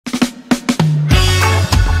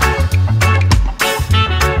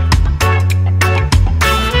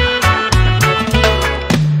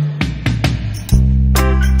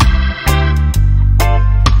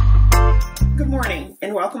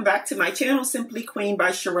channel, Simply Queen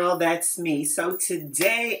by Sherelle. That's me. So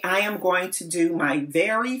today I am going to do my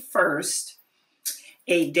very first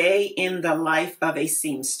A Day in the Life of a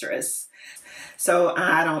Seamstress. So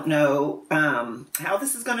I don't know how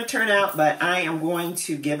this is going to turn out, but I am going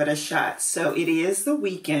to give it a shot. So it is the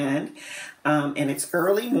weekend and it's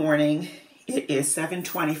early morning. It is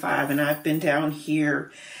 7:25 and I've been down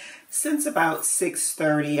here since about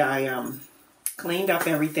 6:30. I cleaned up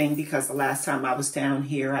everything because the last time I was down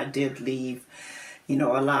here, I did leave, you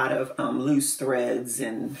know, a lot of loose threads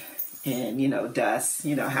and you know, dust,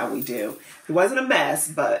 you know how we do. It wasn't a mess,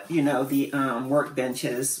 but you know, the work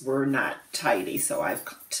benches were not tidy. So I've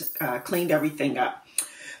cleaned everyththing up.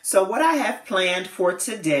 So what I have planned for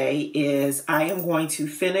today is I am going to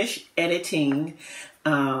finish editing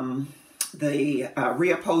the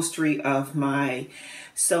reupholstery of my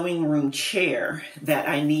sewing room chair that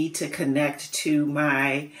I need to connect to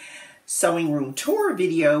my sewing room tour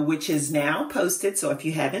video, which is now posted. So if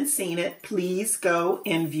you haven't seen it, please go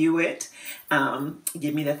and view it.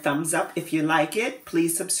 Give me the thumbs up if you like it.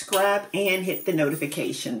 Please subscribe and hit the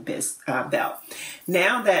notification bell.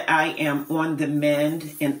 Now that I am on the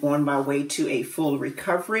mend and on my way to a full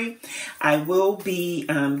recovery, I will be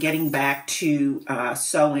getting back to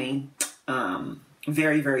sewing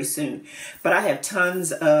very, very soon. But I have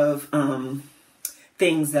tons of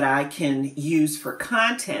things that I can use for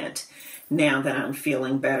content now that I'm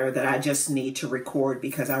feeling better, that I just need to record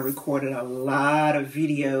because I recorded a lot of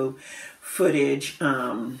video footage,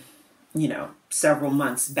 you know, several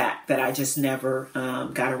months back that I just never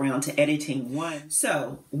got around to editing one.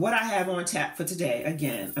 So what I have on tap for today,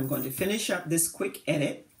 again, I'm going to finish up this quick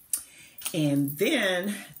edit and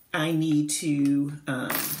then I need to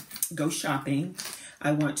go shopping.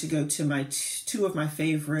 I want to go to my two of my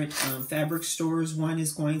favorite fabric stores. One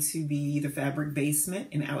is going to be the Fabric Basement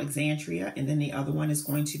in Alexandria, and then the other one is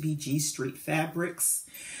going to be G Street Fabrics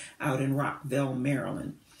out in Rockville,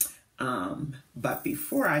 Maryland. But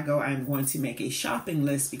before I go, I'm going to make a shopping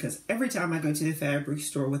list because every time I go to the fabric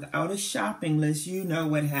store without a shopping list, you know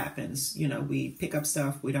what happens. You know, we pick up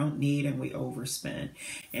stuff we don't need and we overspend.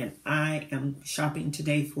 And I am shopping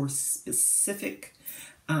today for specific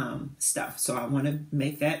stuff. So I want to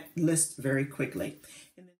make that list very quickly.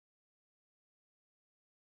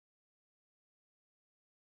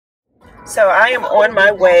 So I am on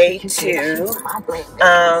my way to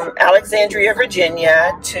Alexandria,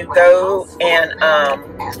 Virginia to go and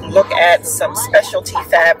look at some specialty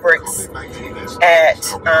fabrics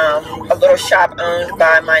at a little shop owned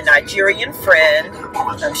by my Nigerian friend.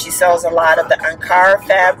 She sells a lot of the Ankara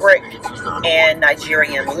fabric and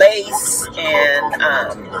Nigerian lace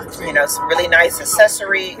and, you know, some really nice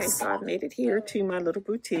accessories. Okay, so I've made it here to my little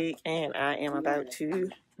boutique and I am about to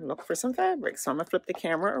look for some fabric. So I'm gonna flip the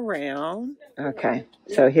camera around. Okay,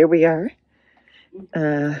 so here we are.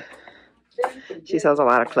 She sells a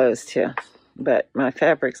lot of clothes too, but my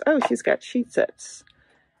fabrics, oh, she's got sheet sets.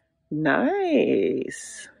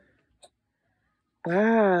 Nice.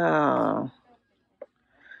 Wow.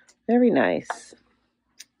 Very nice.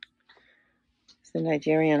 It's the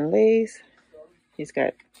Nigerian lace. She's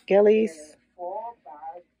got gellies,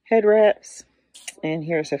 head wraps, and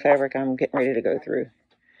here's the fabric I'm getting ready to go through.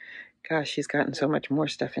 Gosh, she's gotten so much more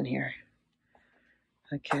stuff in here.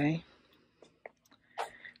 Okay.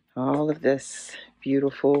 All of this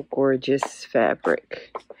beautiful, gorgeous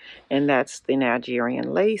fabric. And that's the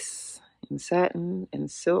Nigerian lace and satin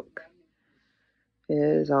and silk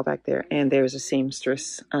is all back there. And there's a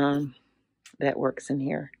seamstress that works in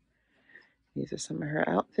here. These are some of her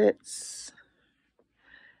outfits.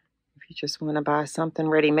 If you just want to buy something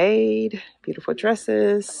ready-made, beautiful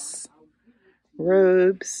dresses,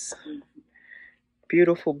 robes,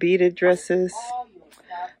 beautiful beaded dresses.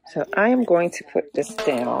 So I am going to put this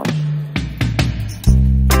down.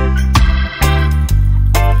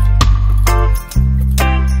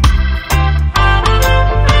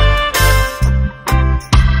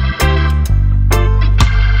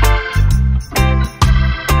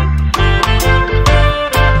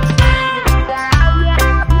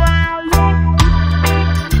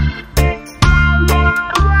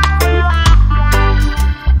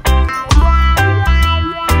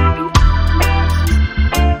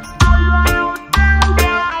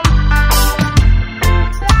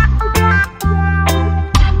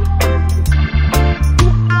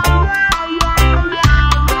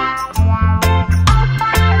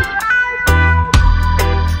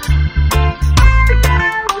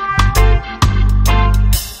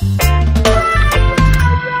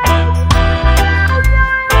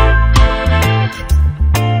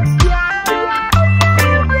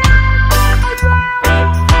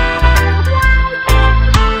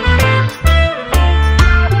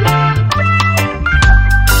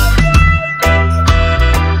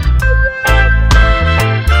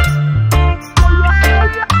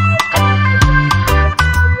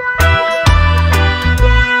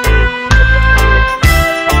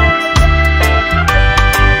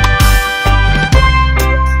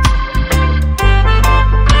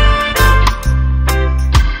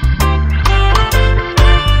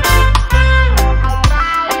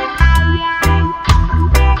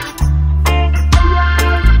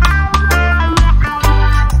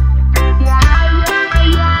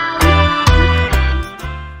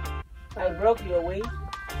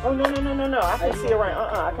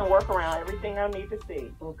 y'all need to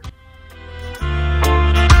see. Okay.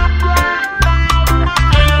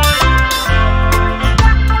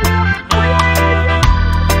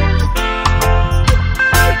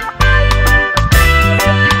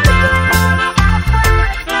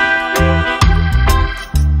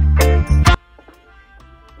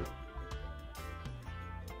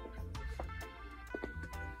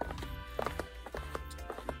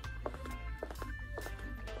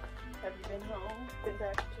 Have you been home? Been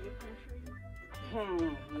back to your country?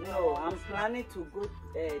 No, I'm planning to go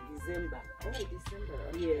December. Oh, December.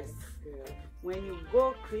 Okay. Yes. Good. When you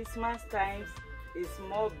go Christmas times, it's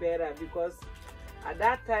more better because at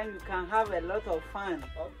that time you can have a lot of fun.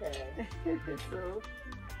 Okay. So,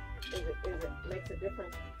 Is it makes a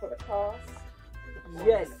difference for the cost?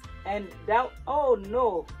 yes, and that, oh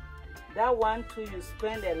no, that one too, you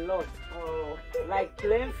spend a lot. Oh. Like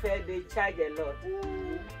plane fare, they charge a lot.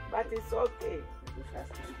 But it's okay. This has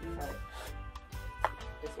to be cut.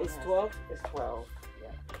 This one It's has- 12? It's 12.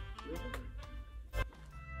 Yeah.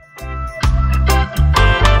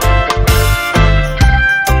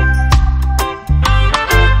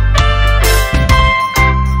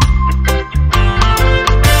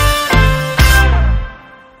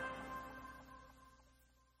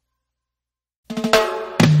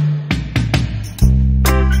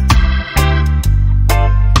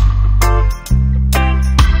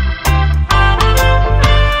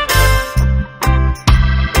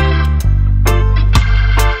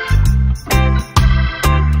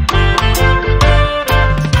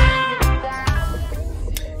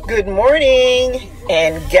 Good morning,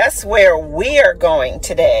 and guess where we are going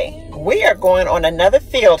today? We are going on another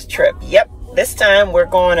field trip. Yep, this time we're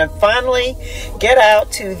going to finally get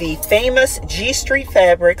out to the famous G Street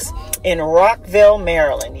Fabrics in Rockville,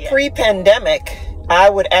 Maryland. Pre-pandemic, I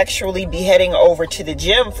would actually be heading over to the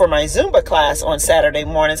gym for my Zumba class on Saturday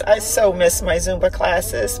mornings. I so miss my Zumba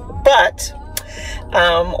classes, but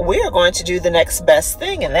we are going to do the next best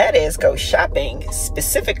thing, and that is go shopping,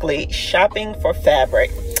 specifically shopping for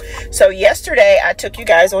fabric. So yesterday I took you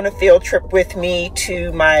guys on a field trip with me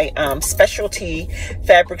to my specialty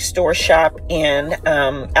fabric store shop in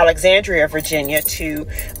Alexandria, Virginia, to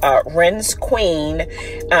Wren's Queen,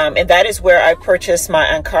 and that is where I purchased my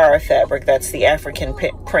Ankara fabric. That's the African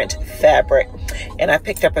print fabric, and I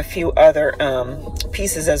picked up a few other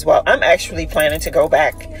pieces as well. I'm actually planning to go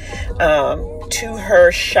back to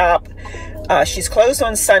her shop. She's closed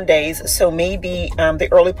on Sundays, so maybe the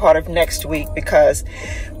early part of next week, because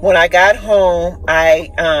when I got home, I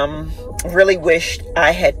really wished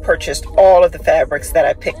I had purchased all of the fabrics that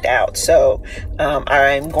I picked out. So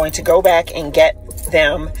I'm going to go back and get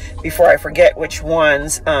them before I forget which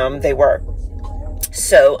ones they were.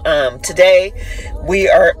 So today we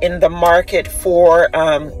are in the market for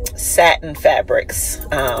satin fabrics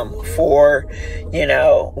for, you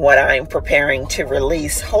know, what I'm preparing to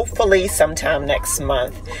release hopefully sometime next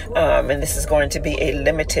month. And this is going to be a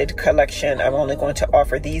limited collection. I'm only going to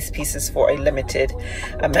offer these pieces for a limited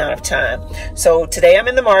amount of time. So today I'm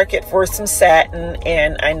in the market for some satin,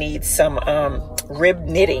 and I need some rib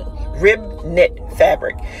knit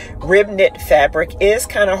fabric. Rib knit fabric is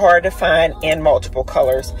kind of hard to find in multiple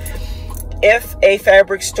colors. If a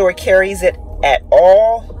fabric store carries it at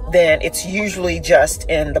all, then it's usually just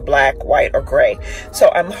in the black, white, or gray.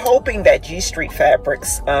 So I'm hoping that G Street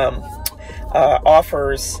Fabrics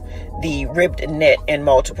offers the ribbed knit in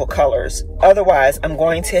multiple colors. Otherwise, I'm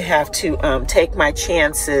going to have to take my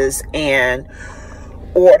chances and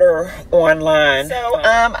order online. So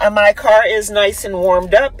my car is nice and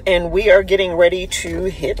warmed up, and we are getting ready to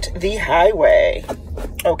hit the highway.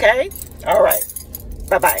 Okay? All right.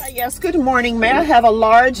 Bye-bye. Yes, good morning. May I have a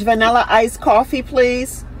large vanilla iced coffee,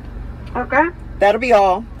 please? Okay. That'll be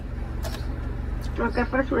all. Okay,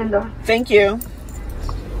 first window. Thank you.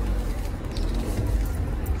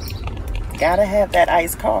 Gotta have that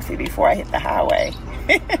iced coffee before I hit the highway.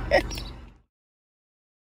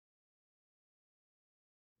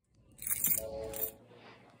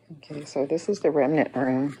 Okay, so this is the remnant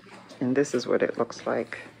room, and this is what it looks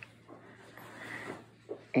like.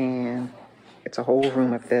 And it's a whole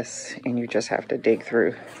room of this, and you just have to dig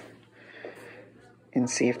through and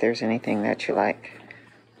see if there's anything that you like.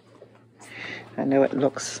 I know it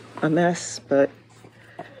looks a mess, but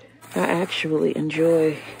I actually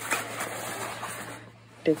enjoy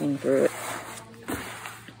digging through it.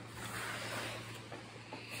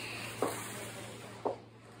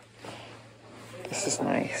 This is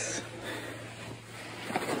nice.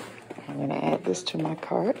 I'm going to add this to my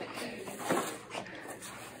cart.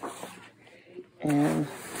 And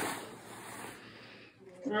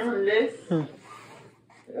Liz.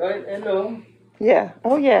 Hello. Yeah.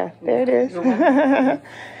 Oh, yeah. There it is.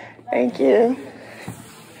 Thank you.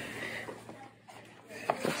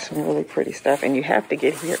 It's some really pretty stuff. And you have to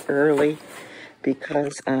get here early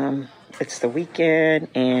because it's the weekend.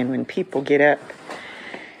 And when people get up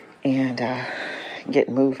and get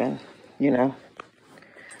moving, you know,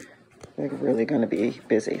 they're really going to be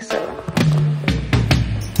busy. So.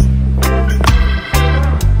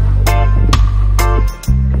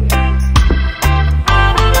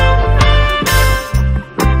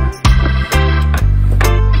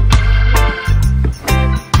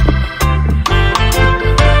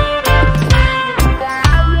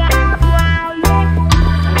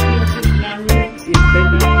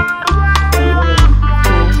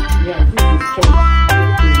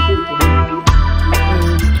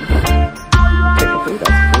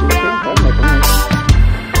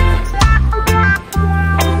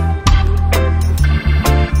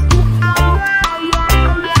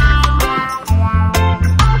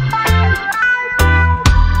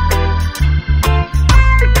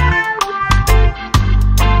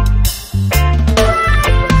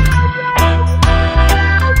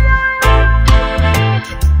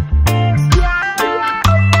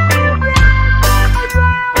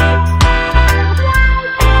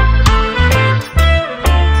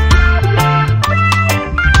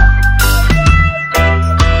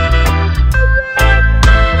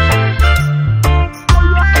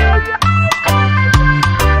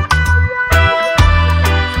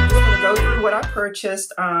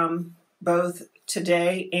 Purchased both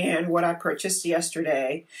today and what I purchased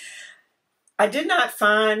yesterday. I did not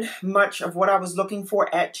find much of what I was looking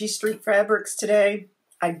for at G Street Fabrics today.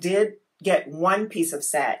 I did get one piece of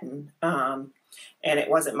satin, and it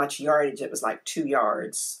wasn't much yardage. It was like 2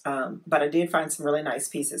 yards, but I did find some really nice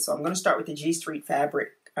pieces. So I'm going to start with the G Street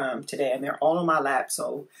Fabric today, and they're all on my lap,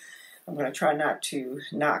 so I'm going to try not to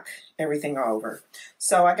knock everything over.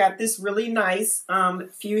 So I got this really nice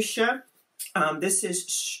fuchsia. This is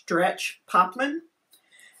stretch poplin.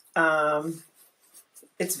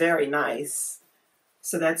 It's very nice.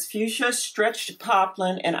 So that's fuchsia stretched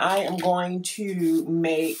poplin, and I am going to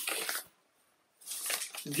make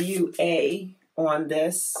view A on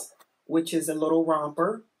this, which is a little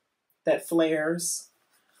romper that flares.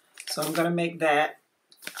 So I'm going to make that.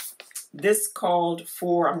 This called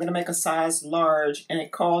for, I'm going to make a size large, and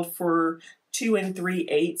it called for 2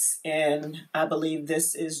 3/8, and I believe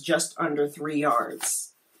this is just under 3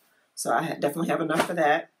 yards. So I definitely have enough for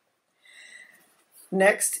that.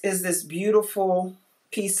 Next is this beautiful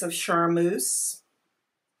piece of charmeuse.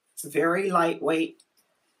 It's very lightweight,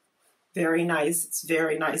 very nice. It's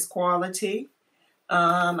very nice quality.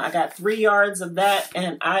 I got 3 yards of that,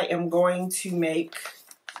 and I am going to make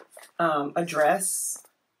a dress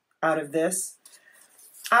out of this.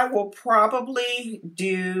 I will probably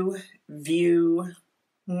do view,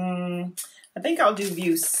 I think I'll do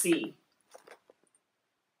view C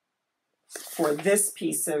for this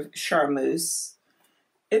piece of charmeuse.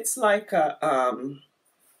 It's like a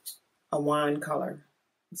wine color.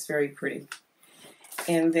 It's very pretty.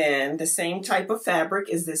 And then the same type of fabric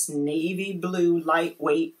is this navy blue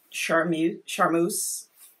lightweight charmeuse.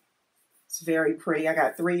 It's very pretty. I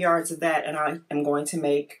got 3 yards of that, and I am going to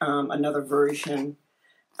make another version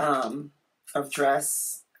of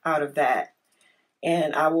dress out of that.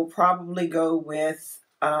 And I will probably go with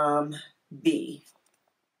B.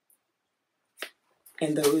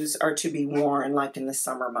 And those are to be worn like in the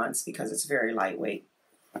summer months because it's very lightweight.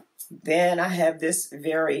 Then I have this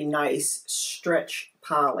very nice stretch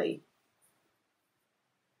poly.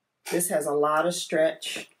 This has a lot of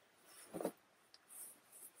stretch.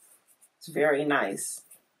 It's very nice.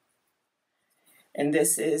 And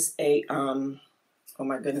this is a, oh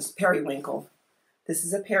my goodness, periwinkle. This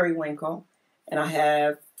is a periwinkle. And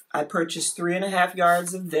I purchased 3.5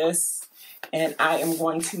 yards of this. And I am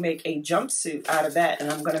going to make a jumpsuit out of that.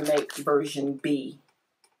 And I'm going to make version B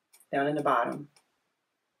down in the bottom.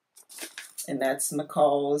 And that's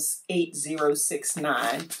McCall's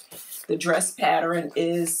 8069. The dress pattern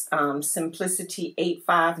is Simplicity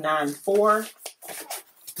 8594.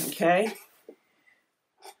 Okay.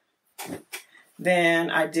 Then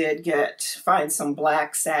I did find some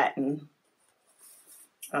black satin.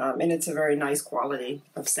 And it's a very nice quality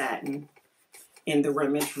of satin in the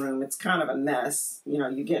rimmage room. It's kind of a mess. You know,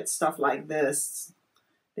 you get stuff like this.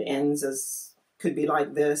 The ends could be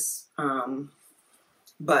like this.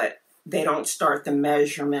 But they don't start the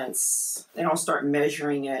measurements. They don't start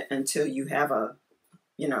measuring it until you have a,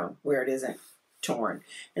 you know, where it isn't torn.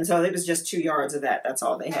 And so it was just 2 yards of that. That's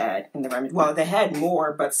all they had in the remedy. Well, they had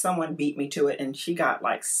more, but someone beat me to it, and she got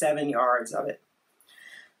like 7 yards of it.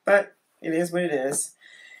 But it is what it is.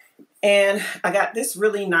 And I got this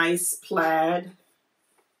really nice plaid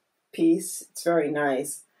piece. It's very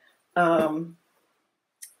nice. And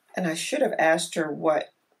I should have asked her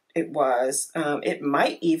what it was. It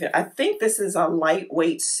might even, I think this is a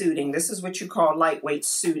lightweight suiting. This is what you call lightweight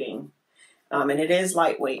suiting. And it is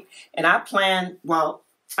lightweight. And I planned, well,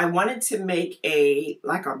 I wanted to make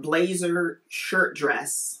like a blazer shirt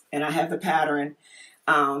dress. And I have the pattern.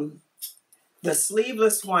 The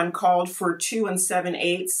sleeveless one called for 2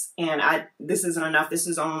 7/8, and this isn't enough. This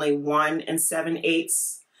is only 1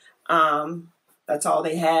 7/8. That's all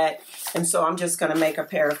they had. And so I'm just going to make a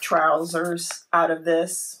pair of trousers out of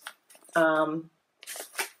this. Yeah,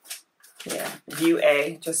 view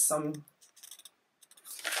A, just some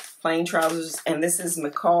plain trousers. And this is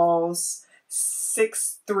McCall's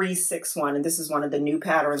 6361. And this is one of the new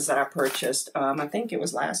patterns that I purchased. I think it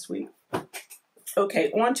was last week.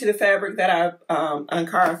 Okay, on to the fabric that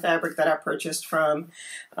Ankara fabric that I purchased from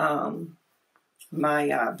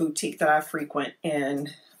my boutique that I frequent in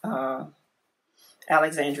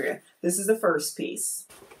Alexandria. This is the first piece,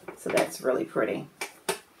 so that's really pretty.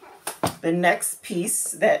 The next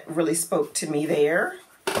piece that really spoke to me there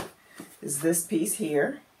is this piece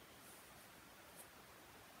here.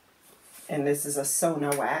 And this is a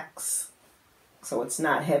Sona wax, so it's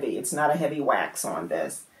not heavy. It's not a heavy wax on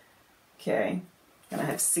this. Okay. And I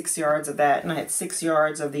have 6 yards of that, and I had 6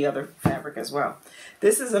 yards of the other fabric as well.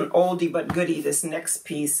 This is an oldie but goodie, this next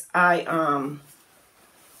piece. I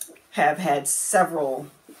have had several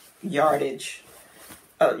yardages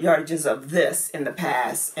of this in the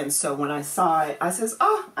past. And so when I saw it, I says,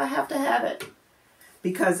 oh, I have to have it.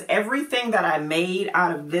 Because everything that I made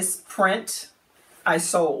out of this print, I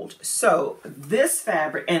sold. So this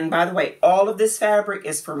fabric, and by the way, all of this fabric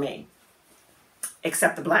is for me,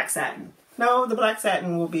 except the black satin. No, the black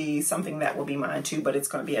satin will be something that will be mine too, but it's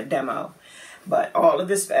going to be a demo. But all of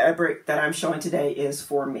this fabric that I'm showing today is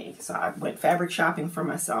for me. So I went fabric shopping for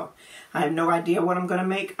myself. I have no idea what I'm going to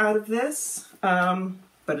make out of this,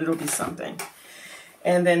 but it'll be something.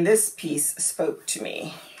 And then this piece spoke to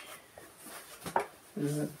me.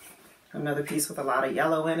 This is another piece with a lot of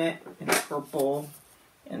yellow in it, and purple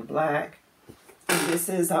and black. And this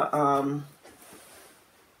is a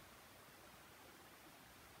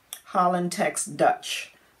Holland Tex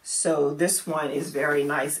Dutch. So this one is very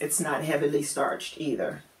nice. It's not heavily starched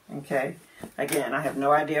either. Okay. Again, I have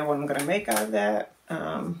no idea what I'm going to make out of that.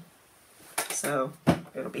 So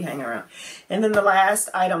it'll be hanging around. And then the last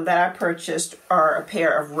item that I purchased are a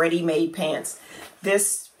pair of ready-made pants.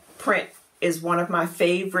 This print is one of my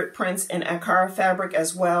favorite prints in Ankara fabric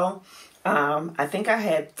as well. I think I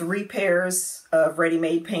had 3 pairs of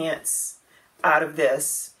ready-made pants out of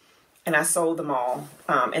this. And I sold them all.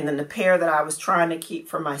 And then the pair that I was trying to keep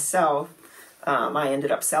for myself, I ended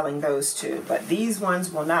up selling those too. But these ones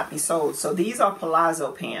will not be sold. So these are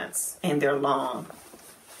palazzo pants, and they're long.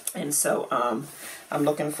 And so I'm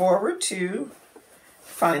looking forward to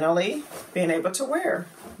finally being able to wear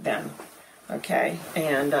them. Okay.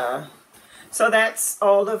 And so that's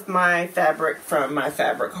all of my fabric from my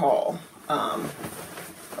fabric haul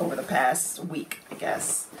over the past week, I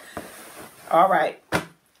guess. All right.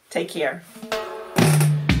 Take care.